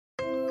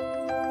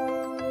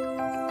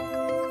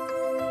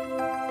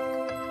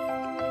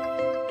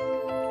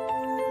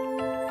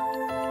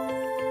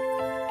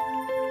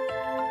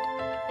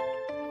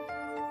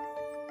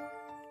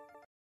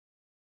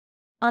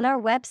On our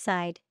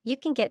website, you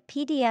can get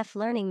PDF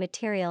learning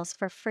materials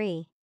for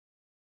free.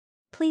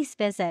 Please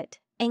visit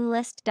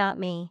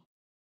englist.me.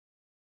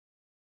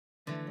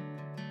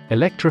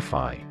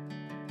 Electrify.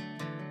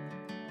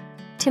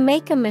 To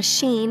make a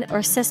machine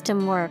or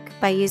system work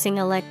by using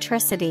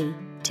electricity,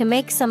 to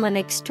make someone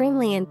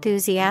extremely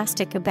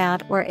enthusiastic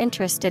about or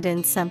interested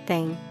in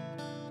something.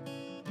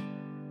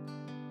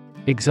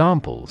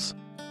 Examples: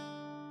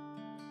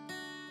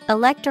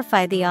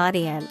 Electrify the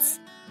audience.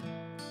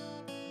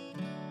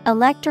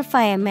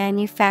 Electrify a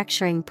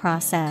manufacturing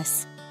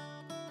process.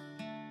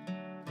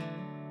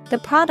 The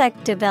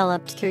product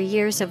developed through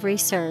years of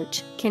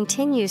research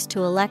continues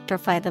to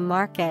electrify the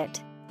market.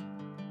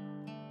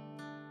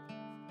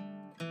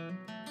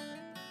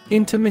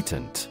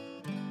 Intermittent.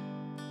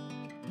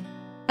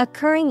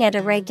 Occurring at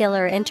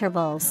irregular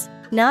intervals,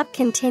 not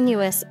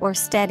continuous or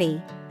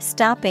steady,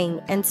 stopping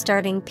and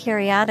starting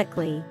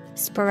periodically,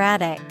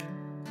 sporadic.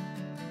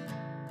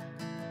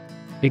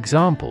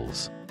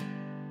 Examples: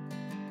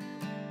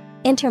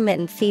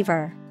 Intermittent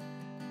fever.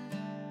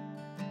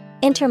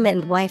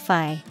 Intermittent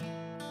Wi-Fi.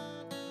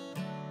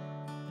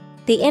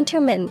 The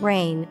intermittent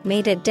rain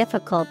made it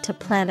difficult to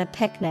plan a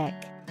picnic.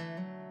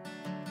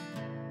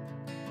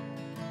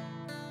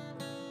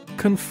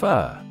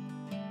 Confer.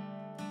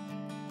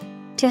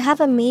 To have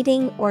a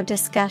meeting or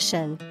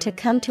discussion, to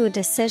come to a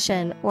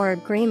decision or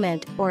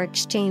agreement or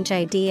exchange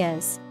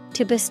ideas,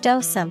 to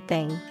bestow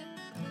something.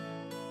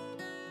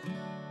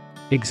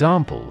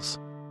 Examples: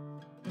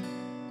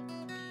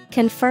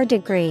 Confer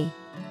degree.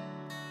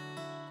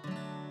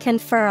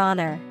 Confer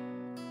honor.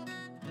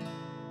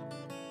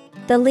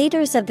 The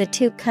leaders of the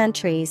two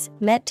countries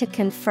met to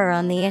confer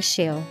on the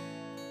issue.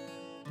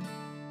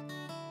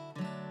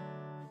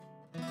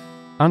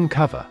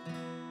 Uncover.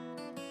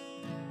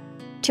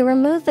 To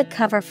remove the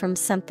cover from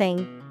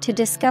something, to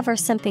discover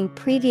something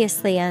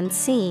previously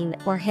unseen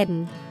or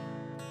hidden.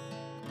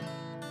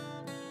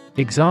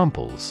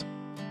 Examples: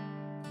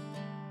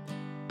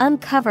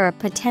 Uncover a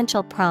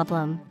potential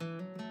problem.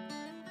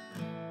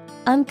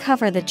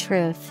 Uncover the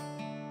truth.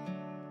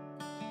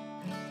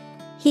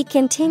 He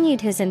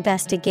continued his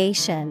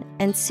investigation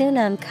and soon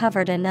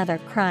uncovered another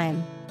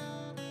crime.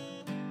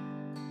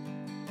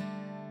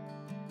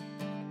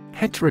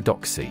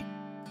 Heterodoxy.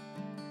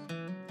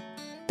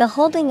 The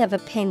holding of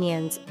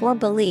opinions or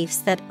beliefs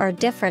that are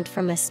different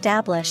from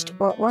established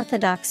or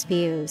orthodox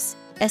views,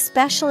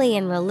 especially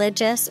in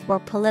religious or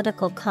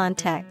political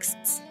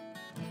contexts.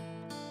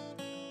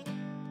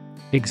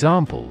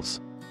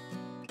 Examples: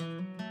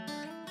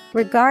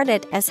 Regard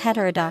it as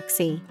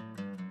heterodoxy.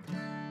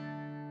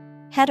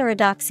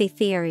 Heterodoxy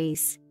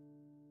theories.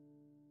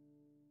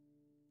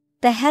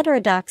 The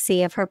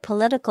heterodoxy of her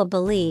political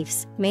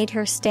beliefs made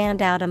her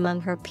stand out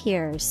among her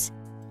peers.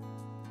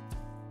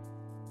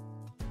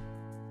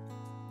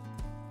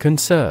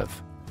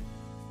 Conserve.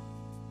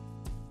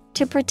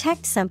 To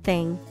protect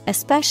something,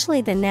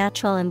 especially the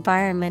natural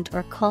environment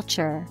or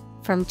culture,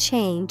 from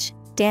change,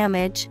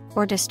 damage,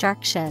 or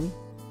destruction.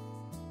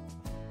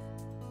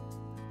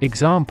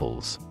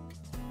 Examples: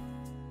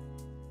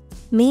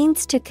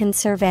 Means to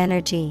conserve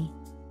energy.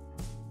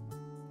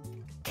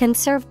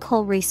 Conserve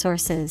coal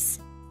resources.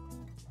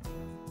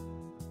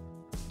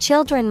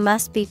 Children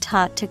must be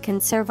taught to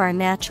conserve our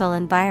natural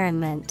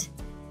environment.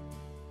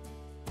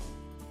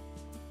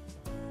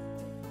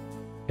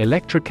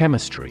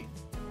 Electrochemistry.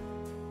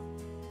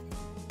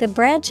 The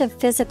branch of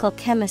physical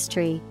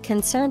chemistry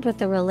concerned with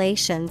the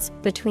relations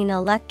between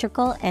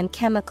electrical and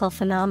chemical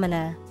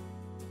phenomena.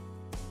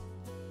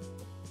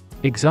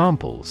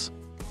 Examples: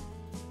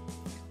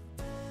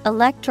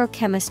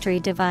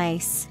 Electrochemistry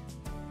device.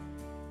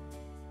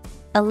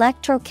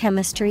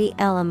 Electrochemistry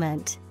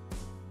element.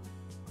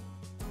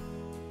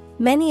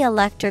 Many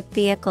electric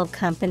vehicle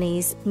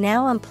companies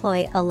now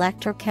employ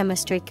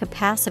electrochemistry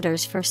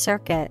capacitors for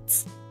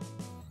circuits.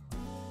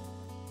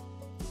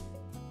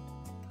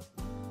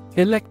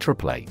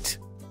 Electroplate.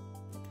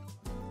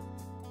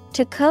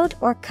 To coat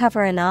or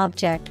cover an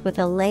object with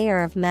a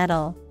layer of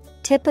metal,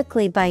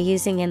 typically by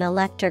using an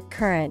electric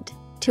current,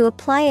 to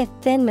apply a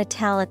thin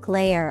metallic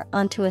layer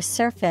onto a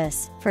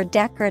surface for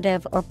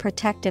decorative or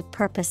protective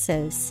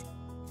purposes.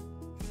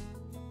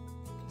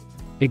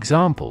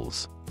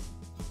 Examples: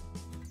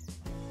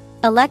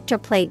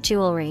 Electroplate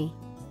jewelry.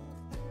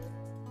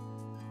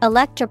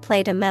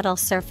 Electroplate a metal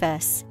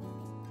surface.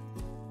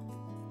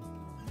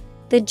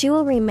 The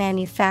jewelry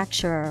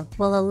manufacturer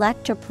will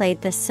electroplate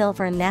the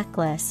silver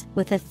necklace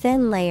with a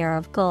thin layer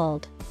of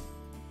gold.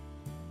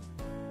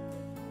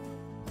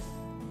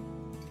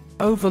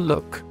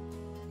 Overlook.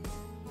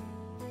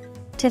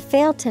 To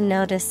fail to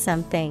notice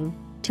something,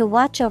 to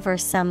watch over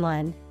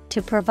someone,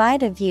 to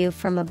provide a view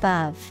from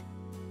above.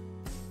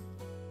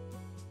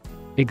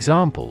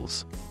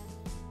 Examples: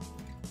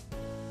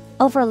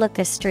 Overlook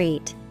a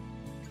street.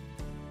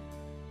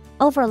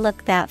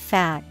 Overlook that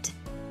fact.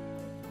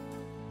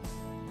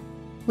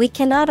 We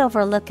cannot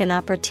overlook an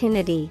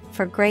opportunity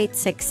for great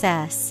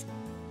success.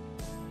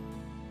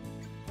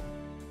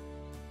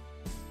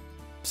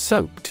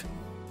 Soaked.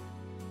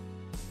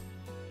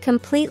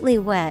 Completely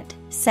wet,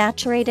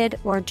 saturated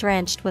or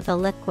drenched with a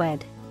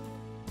liquid.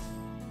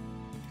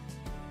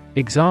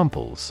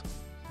 Examples: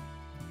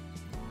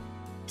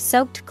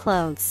 Soaked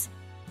clothes.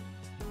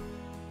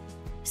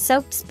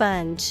 Soaked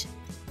sponge.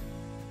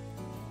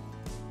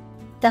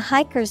 The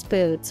hiker's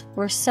boots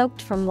were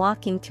soaked from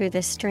walking through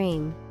the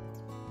stream.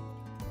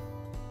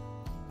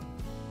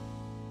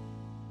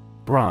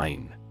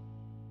 Brine.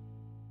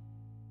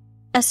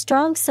 A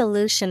strong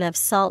solution of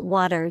salt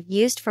water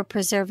used for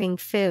preserving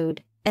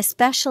food,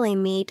 especially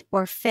meat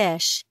or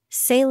fish,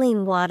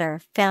 saline water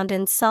found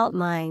in salt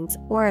mines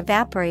or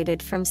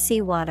evaporated from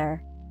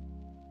seawater.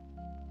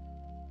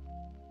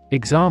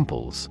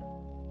 Examples: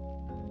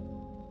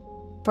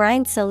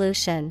 Brine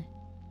solution.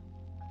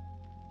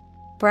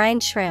 Brine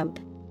shrimp.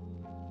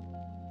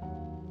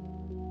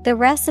 The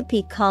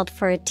recipe called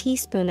for a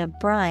teaspoon of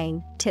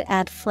brine to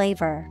add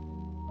flavor.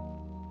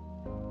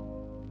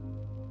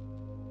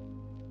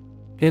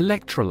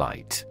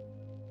 Electrolyte.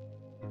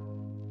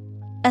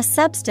 A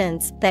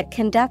substance that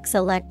conducts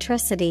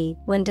electricity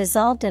when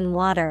dissolved in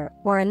water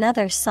or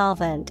another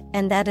solvent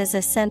and that is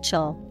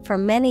essential for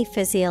many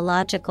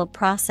physiological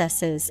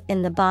processes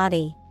in the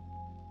body.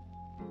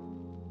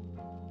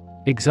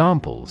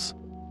 Examples: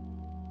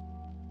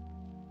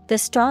 The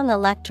strong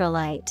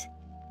electrolyte.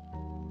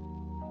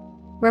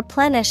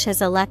 Replenish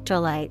his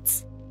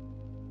electrolytes.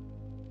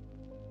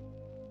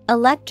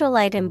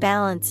 Electrolyte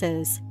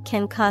imbalances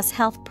can cause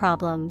health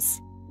problems.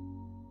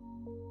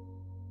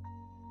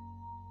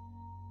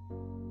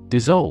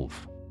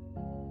 Dissolve.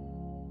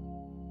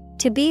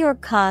 To be or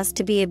cause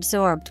to be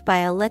absorbed by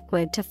a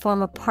liquid to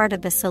form a part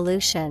of a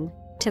solution,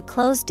 to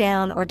close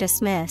down or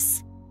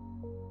dismiss.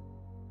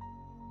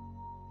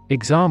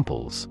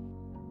 Examples: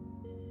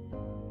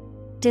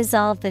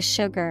 Dissolve the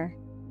sugar.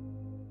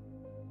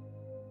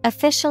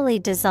 Officially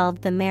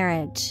dissolved the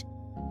marriage.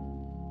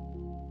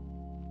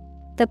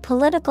 The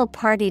political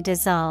party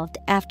dissolved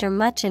after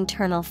much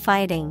internal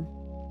fighting.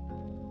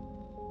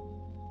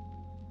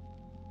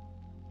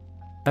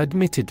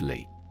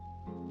 Admittedly.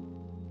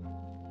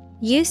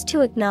 Used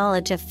to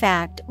acknowledge a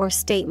fact or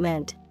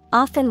statement,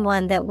 often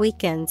one that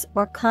weakens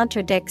or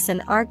contradicts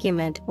an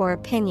argument or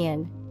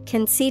opinion,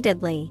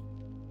 conceitedly.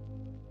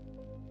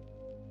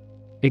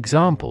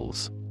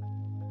 Examples: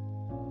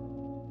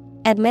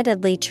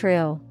 Admittedly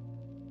true.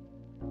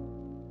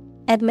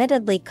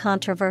 Admittedly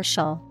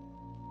controversial.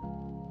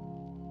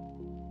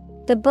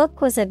 The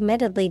book was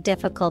admittedly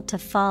difficult to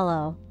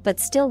follow, but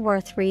still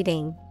worth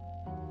reading.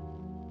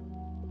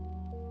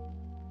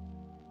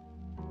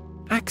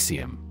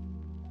 Axiom.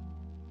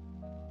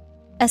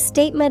 A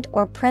statement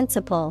or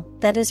principle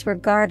that is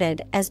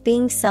regarded as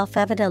being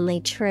self-evidently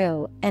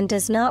true and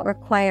does not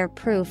require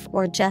proof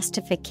or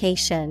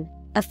justification,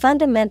 a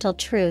fundamental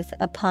truth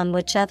upon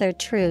which other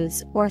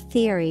truths or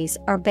theories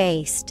are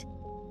based.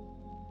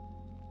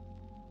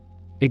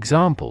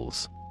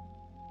 Examples: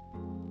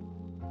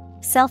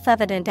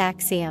 Self-evident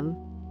axiom.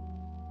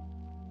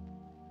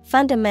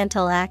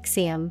 Fundamental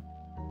axiom.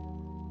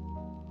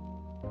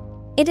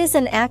 It is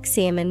an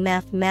axiom in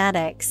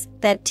mathematics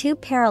that two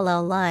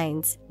parallel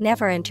lines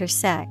never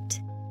intersect.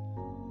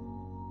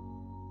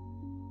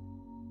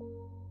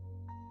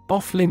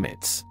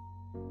 Off-limits.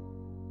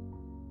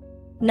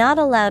 Not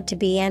allowed to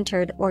be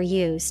entered or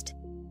used.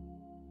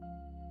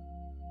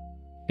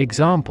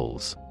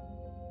 Examples: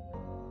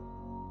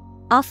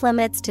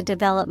 Off-limits to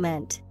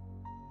development.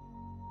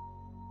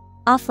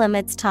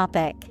 Off-limits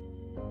topic.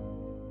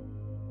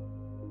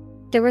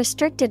 The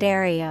restricted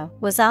area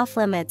was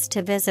off-limits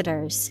to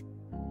visitors.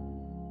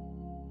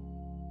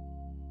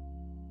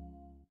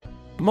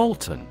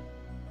 Molten.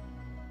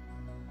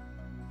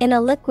 In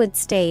a liquid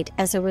state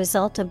as a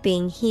result of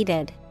being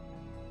heated.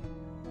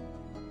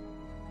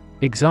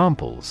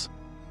 Examples: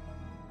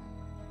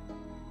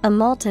 A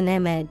molten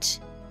image.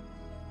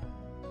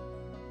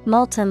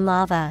 Molten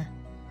lava.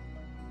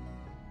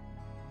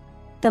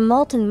 The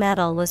molten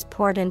metal was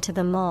poured into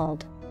the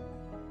mold.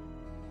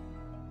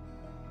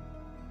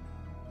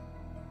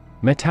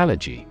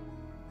 Metallurgy.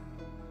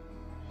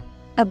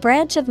 A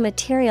branch of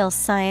materials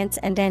science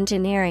and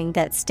engineering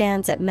that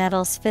stands at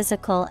metals'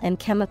 physical and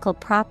chemical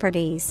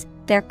properties,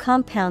 their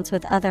compounds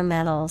with other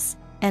metals,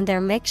 and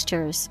their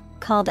mixtures,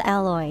 called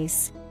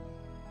alloys.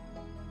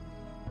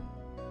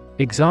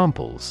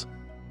 Examples: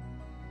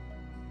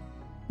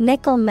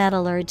 Nickel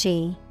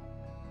metallurgy.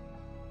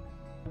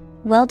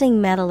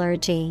 Welding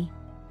metallurgy.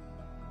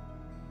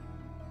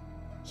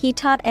 He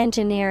taught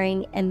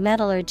engineering and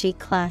metallurgy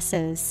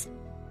classes.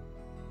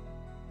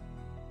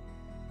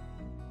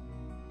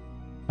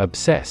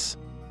 Obsess.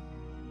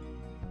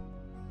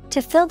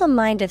 To fill the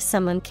mind of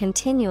someone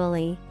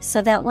continually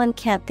so that one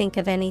can't think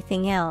of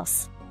anything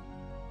else.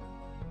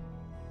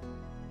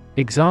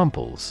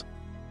 Examples: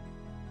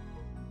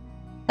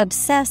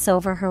 Obsess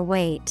over her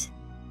weight.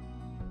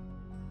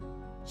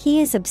 He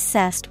is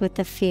obsessed with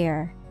the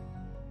fear.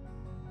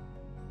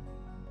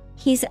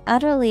 He's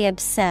utterly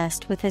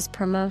obsessed with his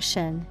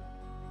promotion.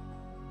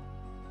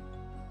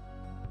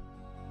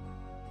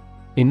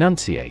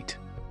 Enunciate.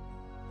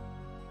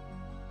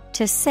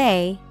 To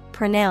say,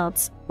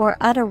 pronounce, or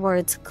utter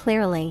words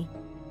clearly.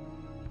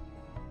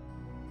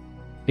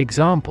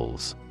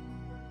 Examples: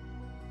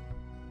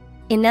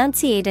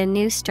 Enunciate a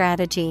new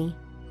strategy.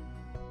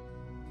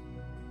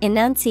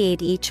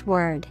 Enunciate each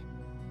word.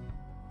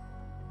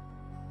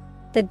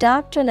 The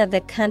doctrine of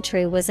the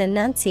country was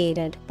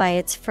enunciated by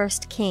its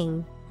first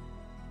king.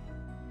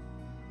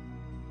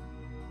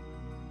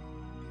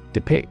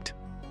 Depict.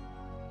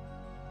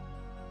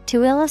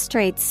 To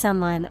illustrate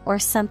someone or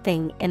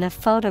something in a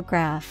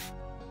photograph.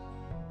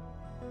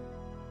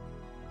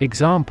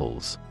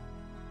 Examples: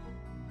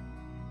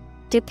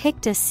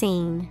 Depict a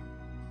scene.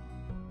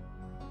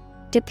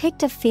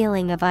 Depict a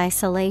feeling of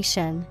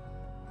isolation.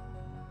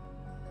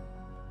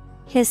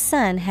 His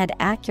son had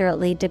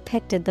accurately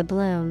depicted the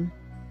bloom.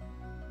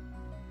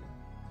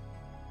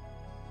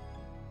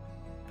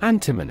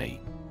 Antimony.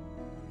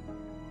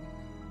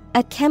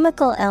 A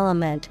chemical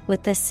element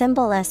with the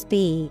symbol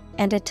Sb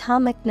and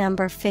atomic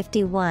number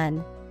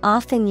 51,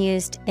 often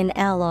used in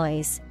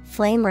alloys,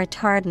 flame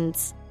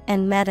retardants,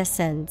 and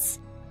medicines.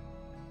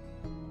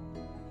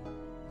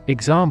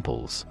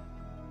 Examples: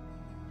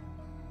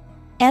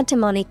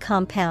 Antimony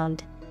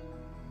compound.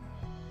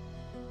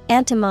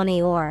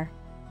 Antimony ore.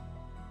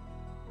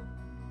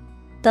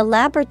 The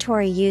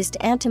laboratory used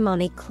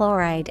antimony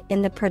chloride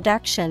in the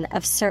production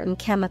of certain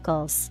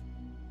chemicals.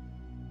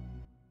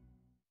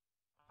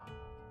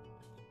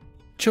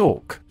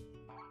 Chalk.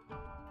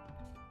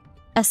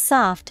 A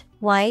soft,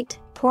 white,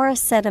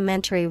 porous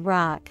sedimentary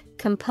rock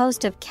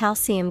composed of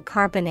calcium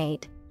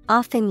carbonate,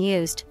 often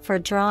used for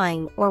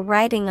drawing or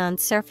writing on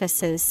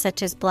surfaces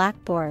such as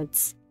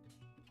blackboards.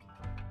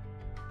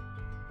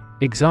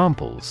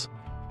 Examples: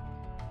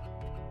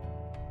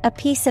 A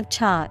piece of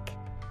chalk.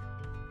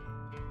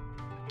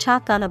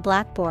 Chalk on a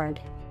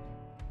blackboard.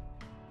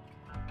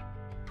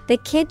 The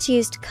kids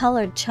used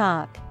colored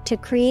chalk to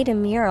create a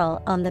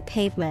mural on the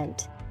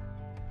pavement.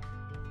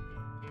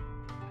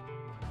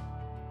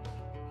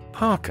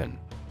 Hearken.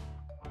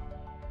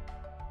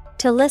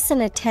 To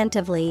listen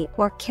attentively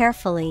or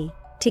carefully,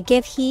 to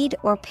give heed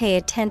or pay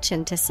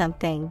attention to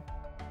something.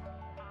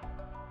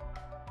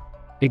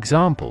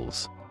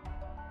 Examples: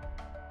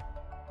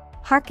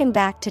 Hearken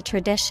back to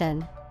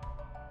tradition.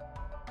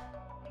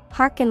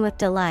 Hearken with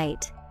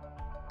delight.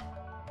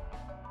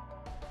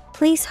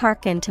 Please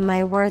hearken to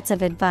my words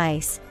of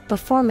advice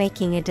before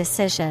making a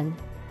decision.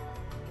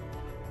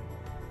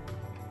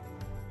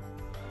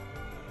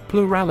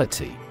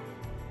 Plurality.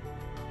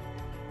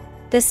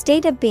 The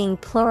state of being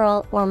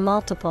plural or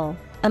multiple,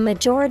 a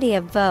majority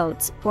of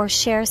votes or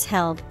shares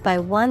held by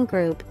one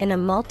group in a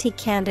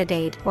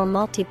multi-candidate or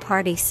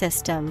multi-party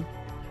system.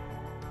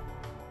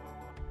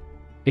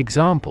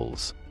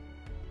 Examples: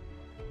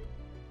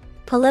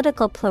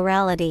 Political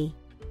plurality.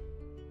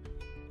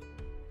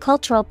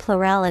 Cultural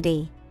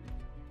plurality.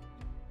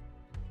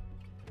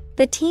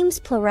 The team's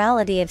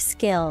plurality of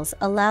skills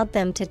allowed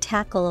them to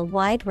tackle a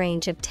wide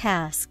range of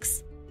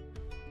tasks.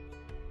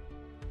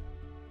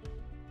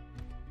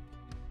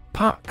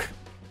 Puck.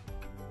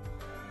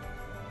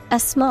 A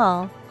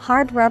small,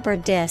 hard rubber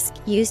disc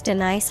used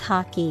in ice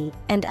hockey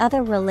and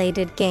other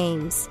related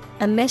games,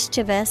 a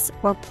mischievous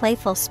or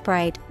playful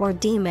sprite or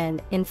demon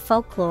in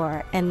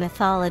folklore and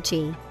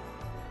mythology.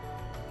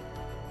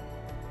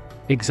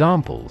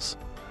 Examples: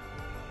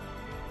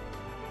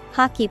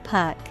 Hockey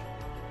puck.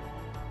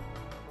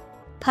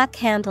 Puck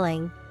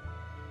handling.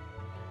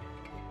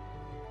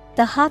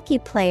 The hockey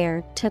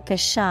player took a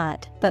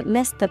shot but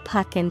missed the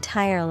puck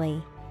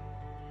entirely.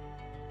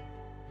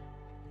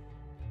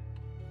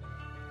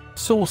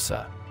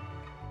 Saucer.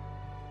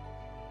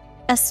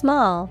 A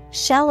small,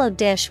 shallow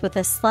dish with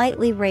a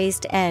slightly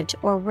raised edge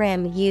or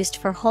rim used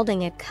for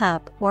holding a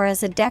cup or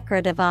as a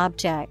decorative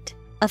object,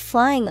 a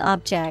flying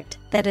object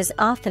that is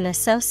often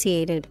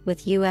associated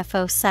with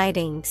UFO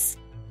sightings.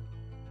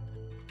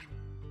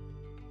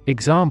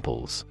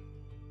 Examples: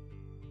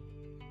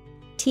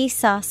 Tea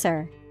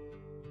saucer.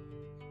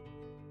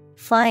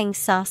 Flying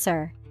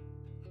saucer.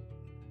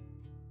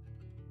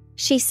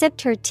 She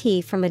sipped her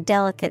tea from a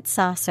delicate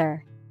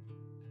saucer.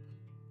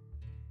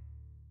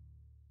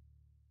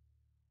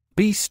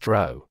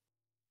 Bistro.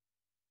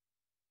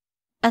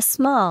 A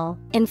small,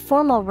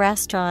 informal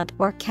restaurant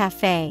or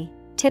cafe,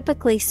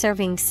 typically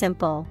serving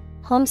simple,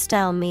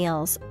 home-style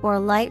meals or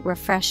light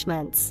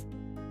refreshments.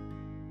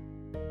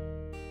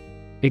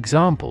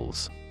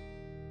 Examples: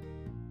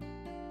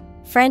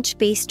 French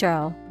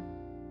bistro.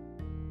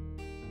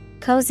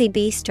 Cozy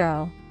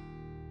bistro.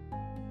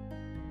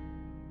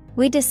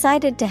 We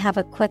decided to have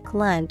a quick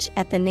lunch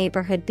at the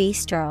neighborhood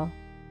bistro.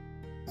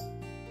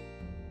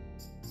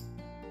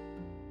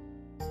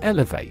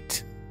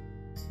 Elevate.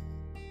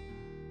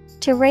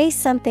 To raise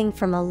something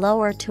from a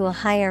lower to a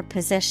higher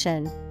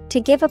position, to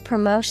give a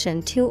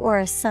promotion to or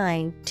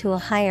assign to a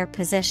higher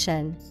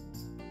position.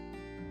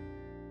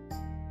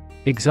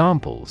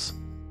 Examples: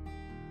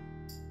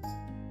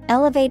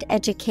 Elevate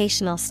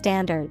educational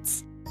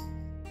standards.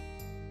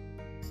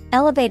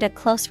 Elevate a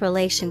close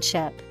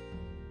relationship.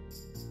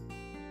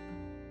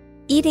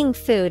 Eating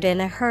food in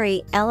a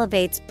hurry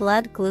elevates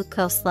blood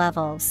glucose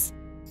levels.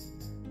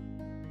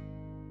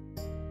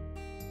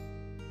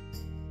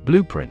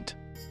 Blueprint.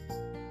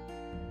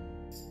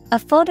 A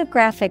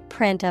photographic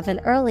print of an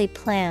early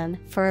plan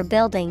for a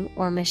building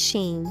or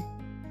machine.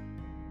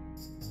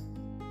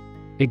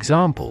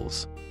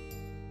 Examples: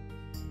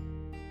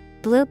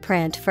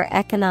 Blueprint for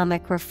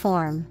economic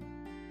reform.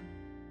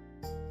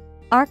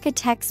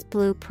 Architect's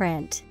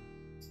blueprint.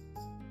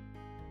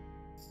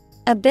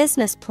 A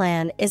business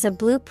plan is a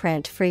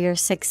blueprint for your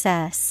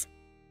success.